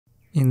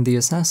In the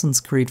Assassin's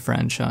Creed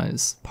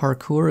franchise,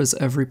 parkour is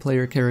every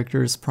player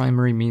character's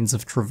primary means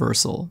of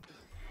traversal.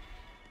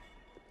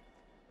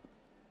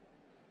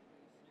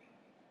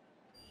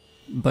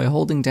 By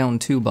holding down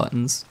two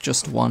buttons,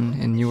 just one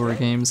in newer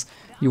games,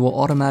 you will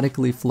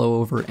automatically flow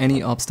over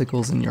any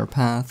obstacles in your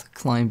path,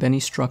 climb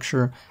any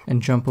structure,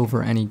 and jump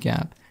over any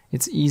gap.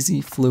 It's easy,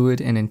 fluid,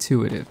 and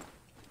intuitive.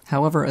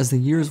 However, as the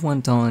years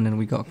went on and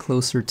we got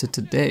closer to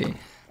today,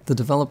 the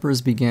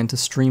developers began to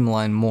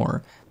streamline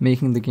more,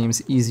 making the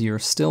games easier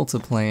still to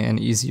play and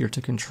easier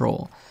to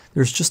control.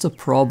 There's just a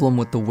problem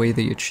with the way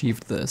they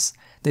achieved this.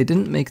 They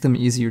didn't make them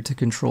easier to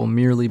control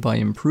merely by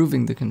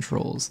improving the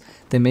controls.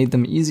 They made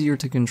them easier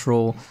to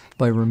control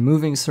by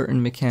removing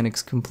certain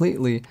mechanics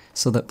completely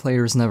so that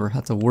players never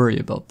had to worry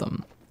about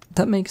them.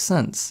 That makes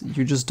sense.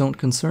 You just don't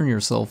concern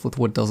yourself with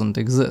what doesn't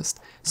exist,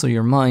 so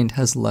your mind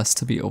has less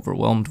to be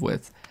overwhelmed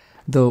with.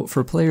 Though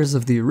for players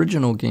of the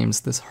original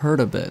games this hurt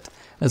a bit,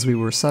 as we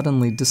were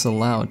suddenly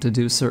disallowed to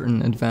do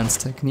certain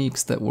advanced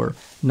techniques that were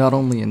not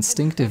only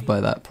instinctive by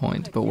that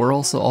point, but were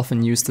also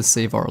often used to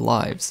save our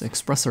lives,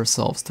 express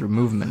ourselves through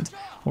movement,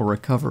 or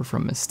recover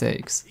from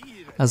mistakes.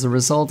 As a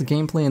result,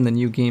 gameplay in the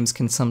new games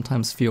can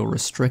sometimes feel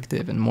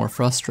restrictive and more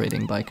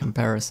frustrating by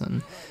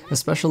comparison.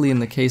 Especially in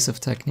the case of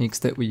techniques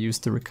that we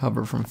used to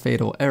recover from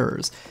fatal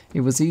errors,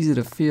 it was easy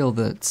to feel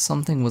that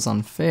something was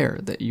unfair,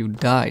 that you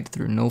died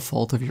through no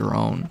fault of your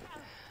own.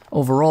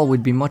 Overall,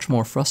 we'd be much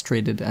more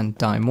frustrated and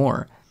die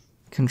more.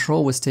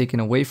 Control was taken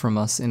away from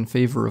us in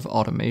favor of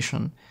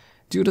automation.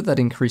 Due to that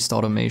increased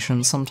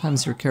automation,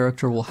 sometimes your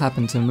character will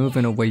happen to move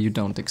in a way you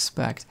don't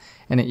expect,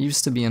 and it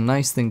used to be a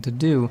nice thing to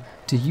do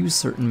to use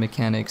certain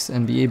mechanics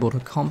and be able to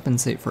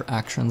compensate for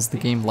actions the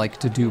game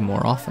liked to do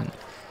more often.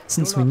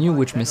 Since we knew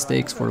which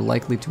mistakes were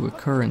likely to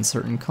occur in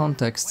certain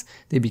contexts,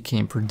 they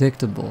became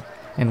predictable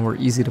and were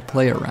easy to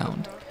play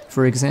around.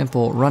 For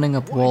example, running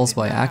up walls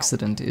by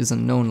accident is a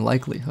known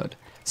likelihood.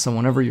 So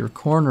whenever you're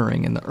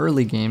cornering in the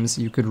early games,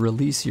 you could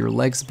release your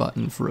legs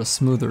button for a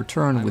smoother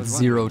turn with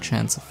zero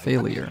chance of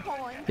failure.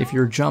 If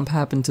your jump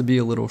happened to be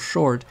a little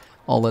short,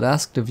 all it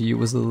asked of you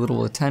was a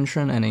little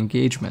attention and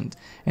engagement,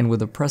 and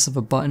with a press of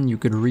a button you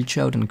could reach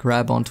out and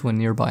grab onto a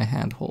nearby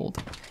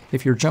handhold.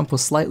 If your jump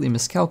was slightly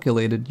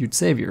miscalculated, you'd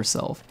save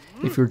yourself.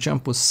 If your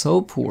jump was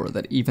so poor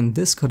that even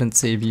this couldn't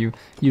save you,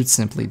 you'd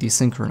simply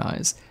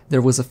desynchronize.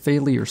 There was a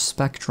failure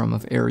spectrum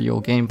of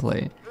aerial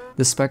gameplay.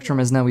 The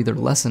spectrum is now either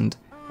lessened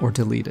or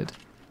deleted.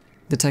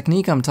 The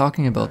technique I'm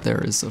talking about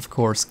there is, of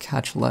course,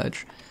 catch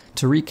ledge.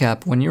 To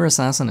recap, when your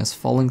assassin is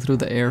falling through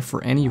the air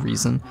for any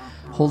reason,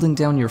 holding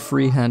down your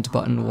free hand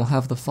button will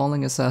have the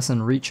falling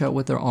assassin reach out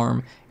with their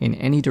arm in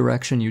any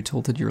direction you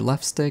tilted your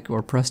left stick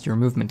or pressed your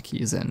movement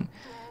keys in.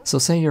 So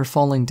say you're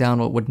falling down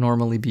what would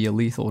normally be a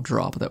lethal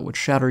drop that would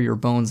shatter your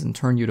bones and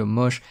turn you to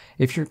mush.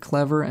 If you're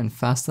clever and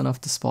fast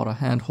enough to spot a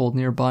handhold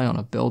nearby on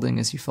a building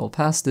as you fell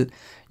past it,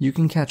 you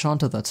can catch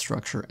onto that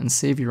structure and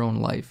save your own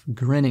life,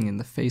 grinning in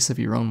the face of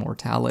your own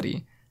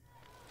mortality.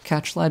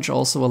 Catch ledge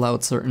also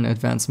allowed certain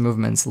advanced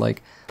movements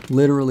like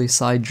literally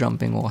side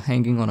jumping while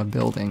hanging on a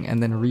building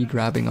and then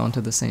re-grabbing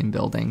onto the same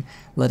building,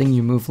 letting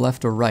you move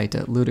left or right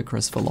at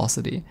ludicrous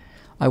velocity.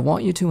 I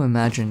want you to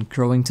imagine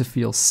growing to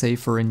feel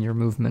safer in your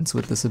movements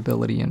with this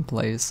ability in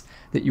place,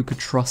 that you could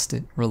trust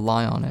it,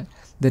 rely on it,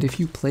 that if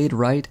you played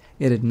right,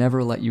 it'd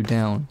never let you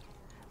down.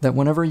 That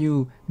whenever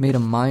you made a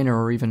minor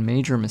or even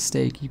major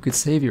mistake, you could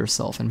save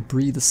yourself and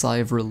breathe a sigh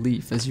of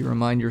relief as you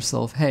remind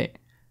yourself, hey,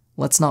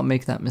 let's not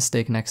make that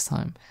mistake next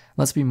time.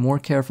 Let's be more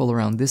careful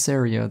around this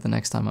area the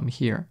next time I'm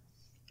here.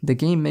 The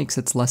game makes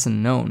its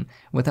lesson known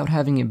without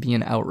having it be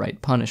an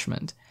outright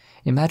punishment.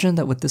 Imagine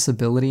that with this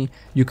ability,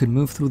 you could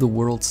move through the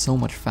world so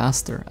much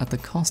faster at the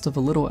cost of a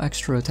little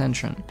extra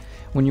attention.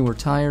 When you were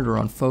tired or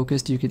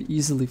unfocused, you could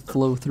easily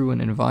flow through an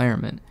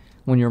environment.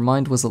 When your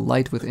mind was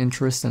alight with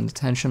interest and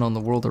attention on the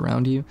world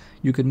around you,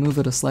 you could move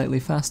at a slightly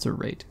faster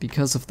rate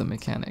because of the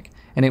mechanic,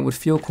 and it would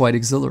feel quite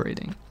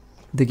exhilarating.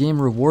 The game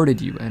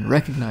rewarded you and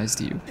recognized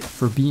you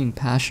for being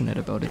passionate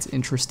about its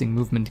interesting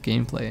movement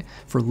gameplay,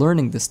 for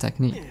learning this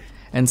technique.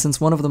 And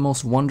since one of the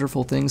most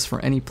wonderful things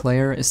for any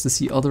player is to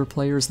see other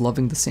players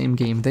loving the same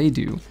game they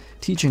do,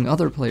 teaching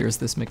other players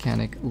this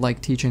mechanic, like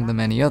teaching them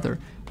any other,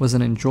 was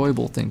an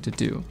enjoyable thing to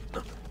do.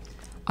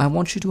 I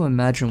want you to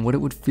imagine what it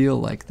would feel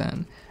like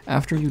then,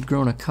 after you'd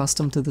grown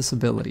accustomed to this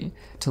ability,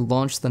 to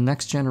launch the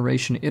next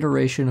generation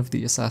iteration of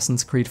the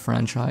Assassin's Creed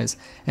franchise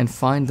and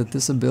find that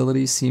this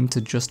ability seemed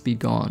to just be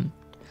gone.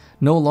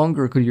 No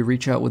longer could you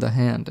reach out with a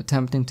hand,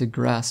 attempting to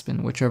grasp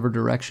in whichever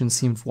direction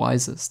seemed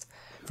wisest.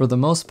 For the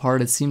most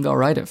part, it seemed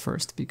alright at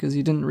first, because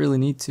you didn't really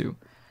need to,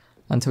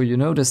 until you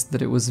noticed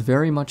that it was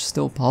very much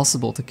still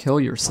possible to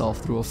kill yourself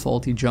through a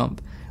faulty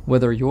jump,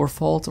 whether your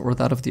fault or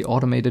that of the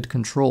automated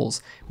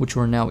controls, which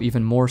were now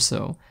even more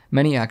so,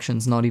 many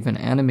actions not even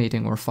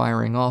animating or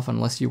firing off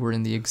unless you were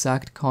in the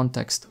exact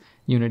context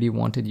Unity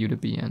wanted you to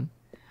be in.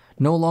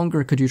 No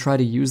longer could you try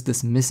to use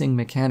this missing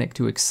mechanic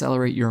to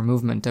accelerate your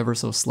movement ever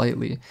so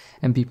slightly,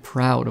 and be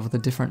proud of the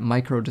different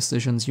micro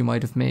decisions you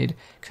might have made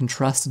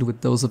contrasted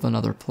with those of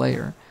another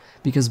player,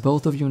 because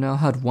both of you now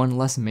had one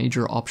less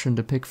major option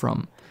to pick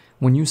from.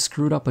 When you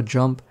screwed up a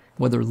jump,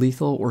 whether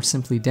lethal or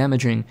simply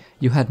damaging,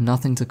 you had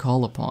nothing to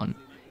call upon.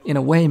 In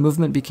a way,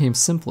 movement became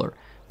simpler,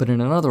 but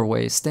in another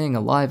way, staying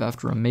alive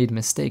after a made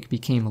mistake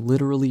became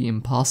literally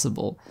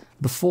impossible.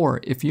 Before,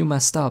 if you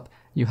messed up,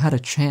 you had a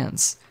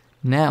chance.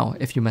 Now,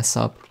 if you mess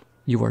up,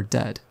 you are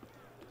dead.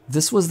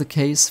 This was the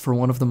case for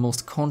one of the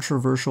most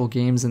controversial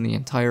games in the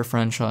entire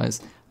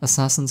franchise,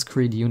 Assassin's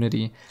Creed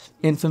Unity,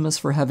 infamous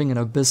for having an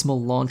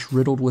abysmal launch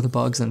riddled with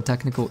bugs and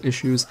technical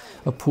issues,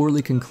 a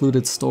poorly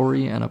concluded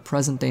story, and a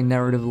present-day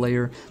narrative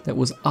layer that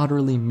was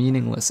utterly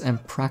meaningless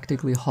and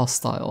practically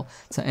hostile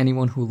to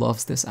anyone who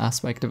loves this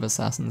aspect of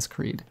Assassin's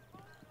Creed.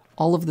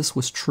 All of this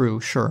was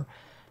true, sure,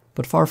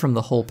 but far from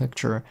the whole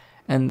picture,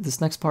 and this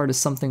next part is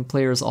something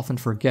players often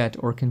forget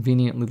or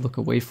conveniently look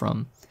away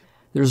from.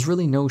 There's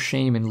really no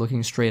shame in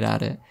looking straight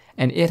at it,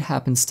 and it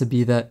happens to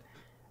be that,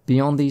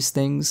 beyond these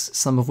things,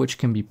 some of which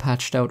can be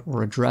patched out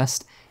or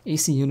addressed,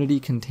 AC Unity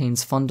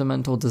contains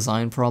fundamental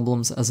design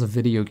problems as a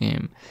video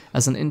game,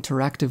 as an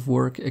interactive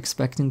work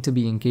expecting to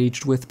be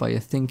engaged with by a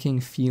thinking,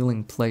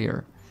 feeling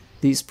player.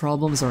 These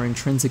problems are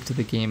intrinsic to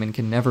the game and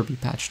can never be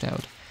patched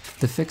out.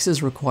 The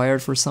fixes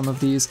required for some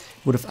of these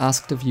would have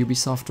asked of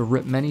Ubisoft to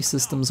rip many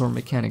systems or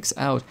mechanics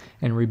out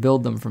and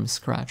rebuild them from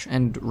scratch,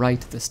 and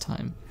right this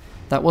time.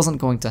 That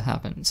wasn't going to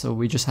happen, so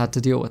we just had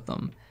to deal with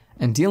them.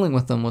 And dealing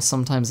with them was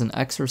sometimes an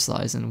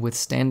exercise in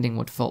withstanding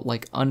what felt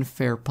like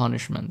unfair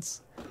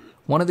punishments.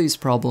 One of these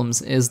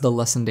problems is the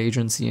lessened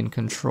agency and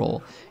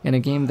control, in a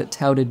game that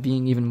touted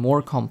being even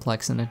more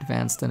complex and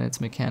advanced in its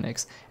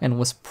mechanics, and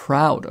was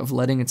proud of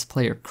letting its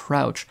player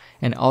crouch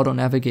and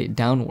auto-navigate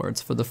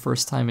downwards for the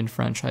first time in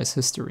franchise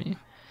history.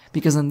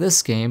 Because in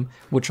this game,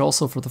 which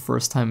also for the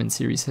first time in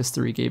series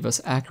history gave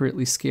us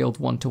accurately scaled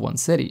one-to-one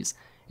cities,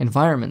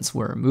 environments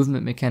where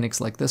movement mechanics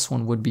like this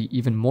one would be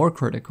even more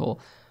critical,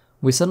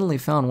 we suddenly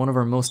found one of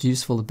our most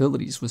useful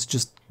abilities was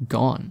just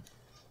gone.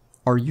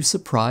 Are you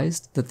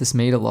surprised that this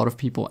made a lot of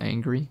people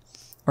angry?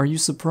 Are you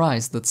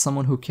surprised that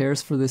someone who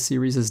cares for this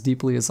series as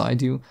deeply as I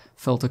do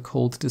felt a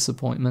cold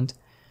disappointment?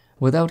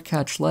 Without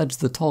Catch Ledge,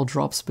 the tall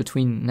drops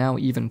between now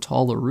even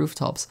taller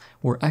rooftops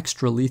were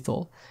extra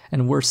lethal,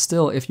 and worse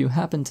still, if you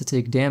happened to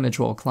take damage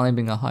while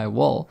climbing a high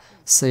wall,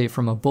 say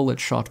from a bullet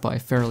shot by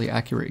fairly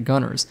accurate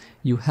gunners,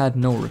 you had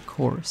no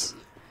recourse.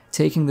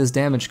 Taking this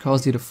damage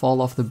caused you to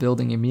fall off the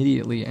building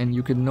immediately, and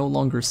you could no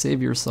longer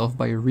save yourself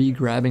by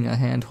re-grabbing a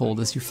handhold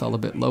as you fell a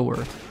bit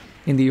lower.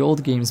 In the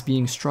old games,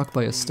 being struck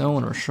by a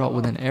stone or shot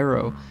with an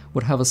arrow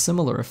would have a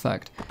similar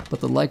effect, but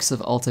the likes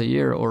of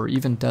Altair or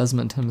even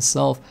Desmond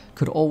himself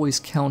could always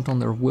count on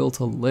their will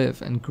to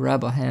live and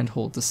grab a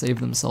handhold to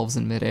save themselves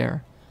in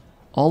midair.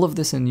 All of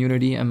this in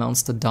Unity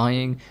amounts to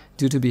dying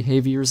due to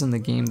behaviors in the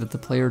game that the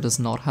player does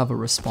not have a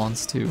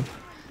response to.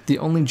 The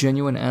only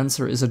genuine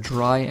answer is a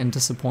dry and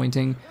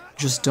disappointing,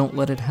 just don't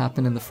let it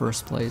happen in the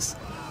first place.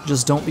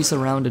 Just don't be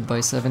surrounded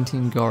by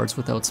 17 guards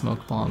without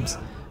smoke bombs.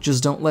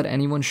 Just don't let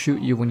anyone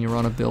shoot you when you're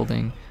on a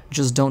building.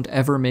 Just don't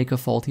ever make a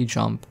faulty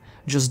jump.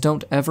 Just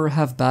don't ever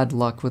have bad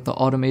luck with the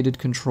automated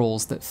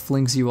controls that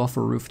flings you off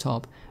a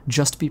rooftop.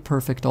 Just be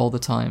perfect all the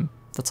time.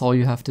 That's all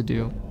you have to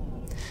do.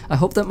 I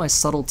hope that my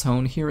subtle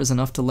tone here is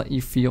enough to let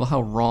you feel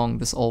how wrong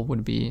this all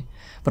would be,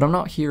 but I'm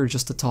not here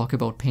just to talk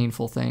about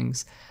painful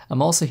things.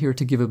 I'm also here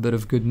to give a bit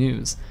of good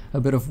news, a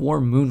bit of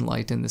warm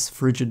moonlight in this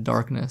frigid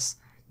darkness.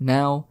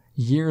 Now,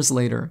 years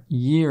later,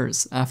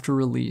 years after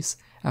release,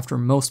 after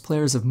most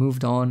players have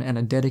moved on and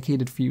a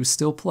dedicated few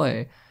still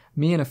play,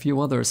 me and a few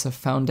others have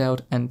found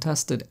out and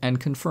tested and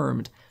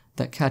confirmed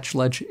that Catch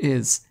Ledge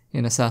is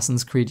in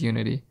Assassin's Creed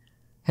Unity.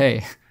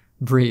 Hey,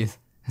 breathe.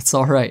 It's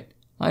alright.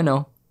 I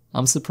know.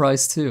 I'm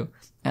surprised too,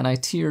 and I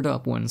teared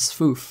up when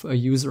Swoof, a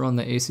user on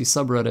the AC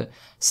subreddit,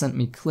 sent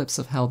me clips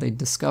of how they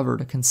discovered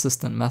a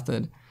consistent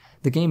method.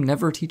 The game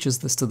never teaches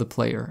this to the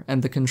player,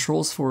 and the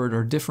controls for it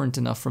are different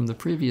enough from the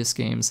previous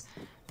games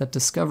that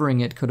discovering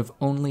it could have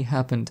only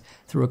happened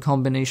through a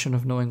combination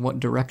of knowing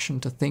what direction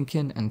to think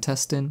in and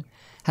test in,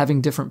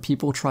 having different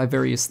people try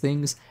various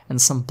things,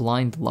 and some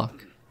blind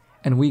luck.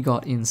 And we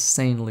got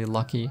insanely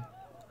lucky.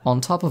 On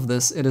top of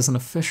this, it is an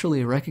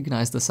officially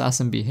recognized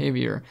assassin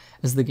behavior,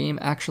 as the game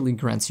actually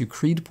grants you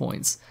creed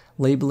points,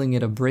 labeling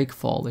it a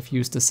breakfall if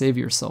used to save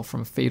yourself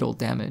from fatal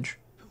damage.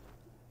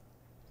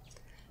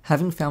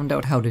 Having found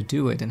out how to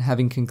do it, and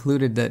having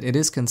concluded that it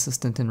is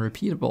consistent and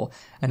repeatable,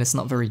 and it's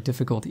not very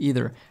difficult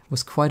either,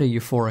 was quite a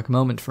euphoric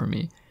moment for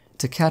me.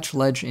 To catch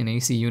Ledge in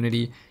AC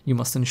Unity, you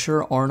must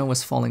ensure Arno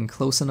is falling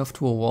close enough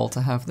to a wall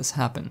to have this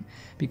happen,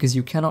 because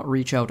you cannot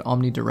reach out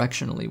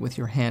omnidirectionally with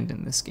your hand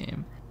in this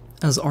game.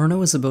 As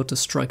Arno is about to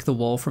strike the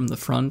wall from the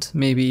front,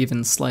 maybe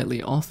even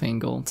slightly off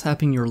angle,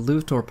 tapping your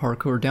loot or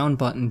parkour down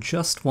button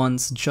just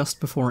once,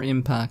 just before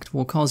impact,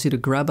 will cause you to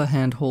grab a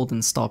handhold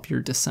and stop your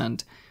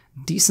descent.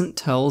 Decent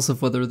tells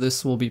of whether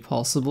this will be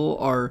possible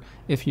are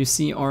if you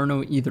see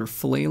Arno either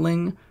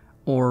flailing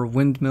or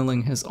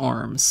windmilling his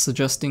arms,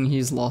 suggesting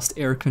he's lost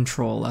air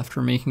control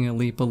after making a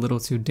leap a little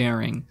too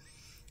daring.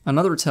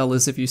 Another tell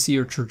is if you see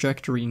your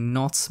trajectory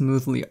not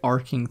smoothly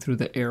arcing through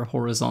the air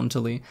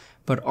horizontally,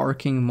 but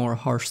arcing more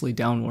harshly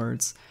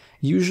downwards.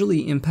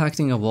 Usually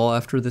impacting a wall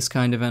after this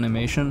kind of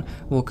animation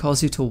will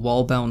cause you to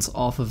wall bounce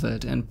off of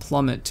it and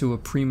plummet to a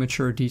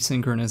premature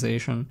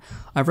desynchronization.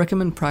 I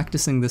recommend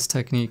practicing this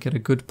technique at a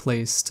good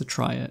place to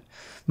try it.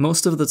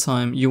 Most of the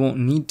time you won't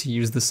need to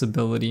use this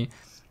ability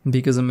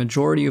because a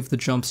majority of the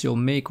jumps you'll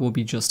make will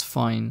be just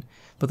fine,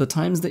 but the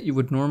times that you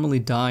would normally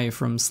die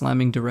from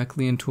slamming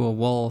directly into a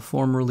wall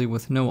formerly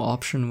with no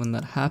option when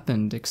that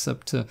happened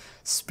except to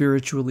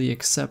spiritually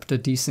accept a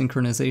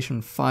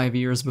desynchronization 5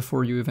 years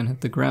before you even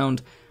hit the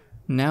ground,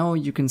 now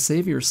you can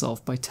save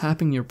yourself by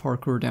tapping your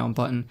Parkour Down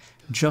button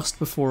just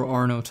before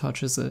Arno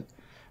touches it.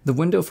 The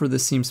window for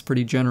this seems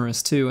pretty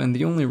generous too, and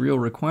the only real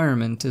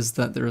requirement is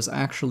that there is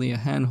actually a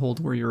handhold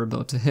where you're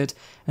about to hit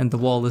and the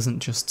wall isn't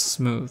just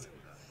smooth.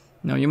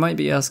 Now you might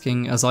be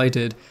asking, as I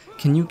did,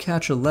 can you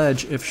catch a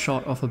ledge if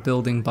shot off a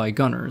building by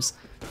gunners?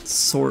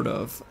 Sort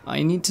of.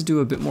 I need to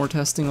do a bit more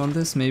testing on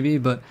this maybe,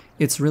 but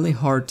it's really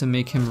hard to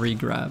make him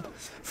re-grab.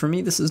 For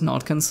me this is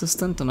not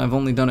consistent and I've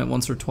only done it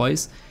once or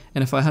twice,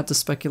 and if I had to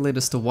speculate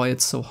as to why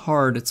it's so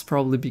hard, it's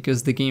probably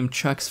because the game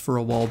checks for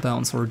a wall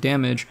bounce or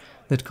damage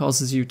that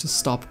causes you to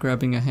stop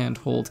grabbing a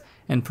handhold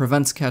and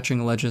prevents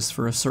catching ledges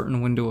for a certain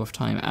window of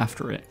time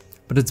after it.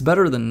 But it's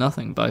better than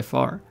nothing by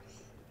far.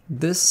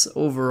 This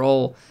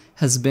overall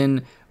has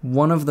been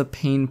one of the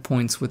pain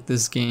points with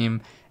this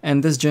game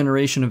and this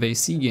generation of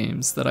AC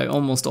games that I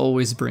almost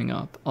always bring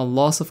up. A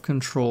loss of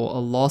control, a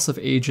loss of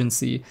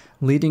agency,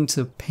 leading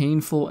to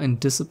painful and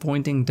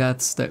disappointing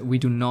deaths that we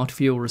do not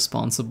feel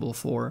responsible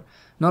for.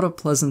 Not a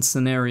pleasant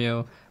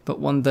scenario, but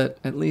one that,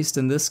 at least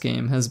in this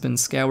game, has been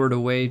scoured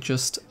away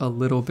just a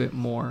little bit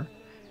more.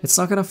 It's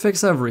not gonna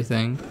fix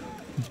everything,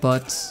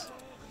 but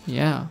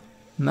yeah.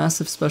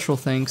 Massive special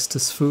thanks to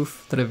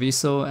Sfoof,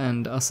 Treviso,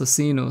 and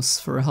Assassinos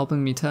for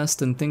helping me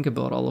test and think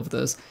about all of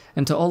this,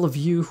 and to all of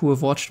you who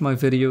have watched my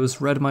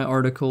videos, read my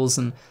articles,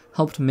 and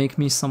helped make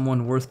me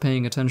someone worth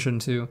paying attention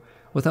to.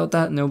 Without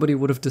that, nobody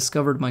would have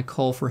discovered my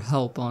call for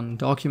help on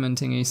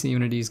documenting AC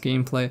Unity's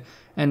gameplay,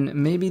 and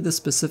maybe the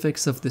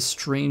specifics of this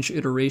strange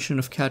iteration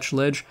of Catch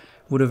Ledge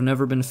would have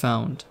never been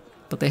found.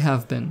 But they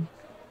have been,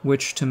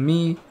 which to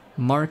me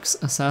marks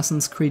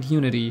Assassin's Creed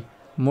Unity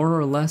more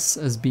or less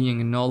as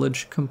being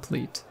knowledge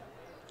complete.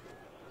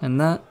 And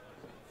that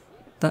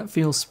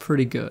feels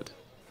pretty good.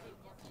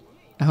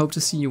 I hope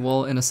to see you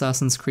all in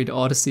Assassin's Creed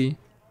Odyssey.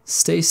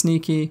 Stay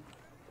sneaky,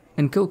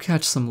 and go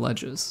catch some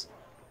ledges.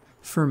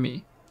 For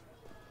me.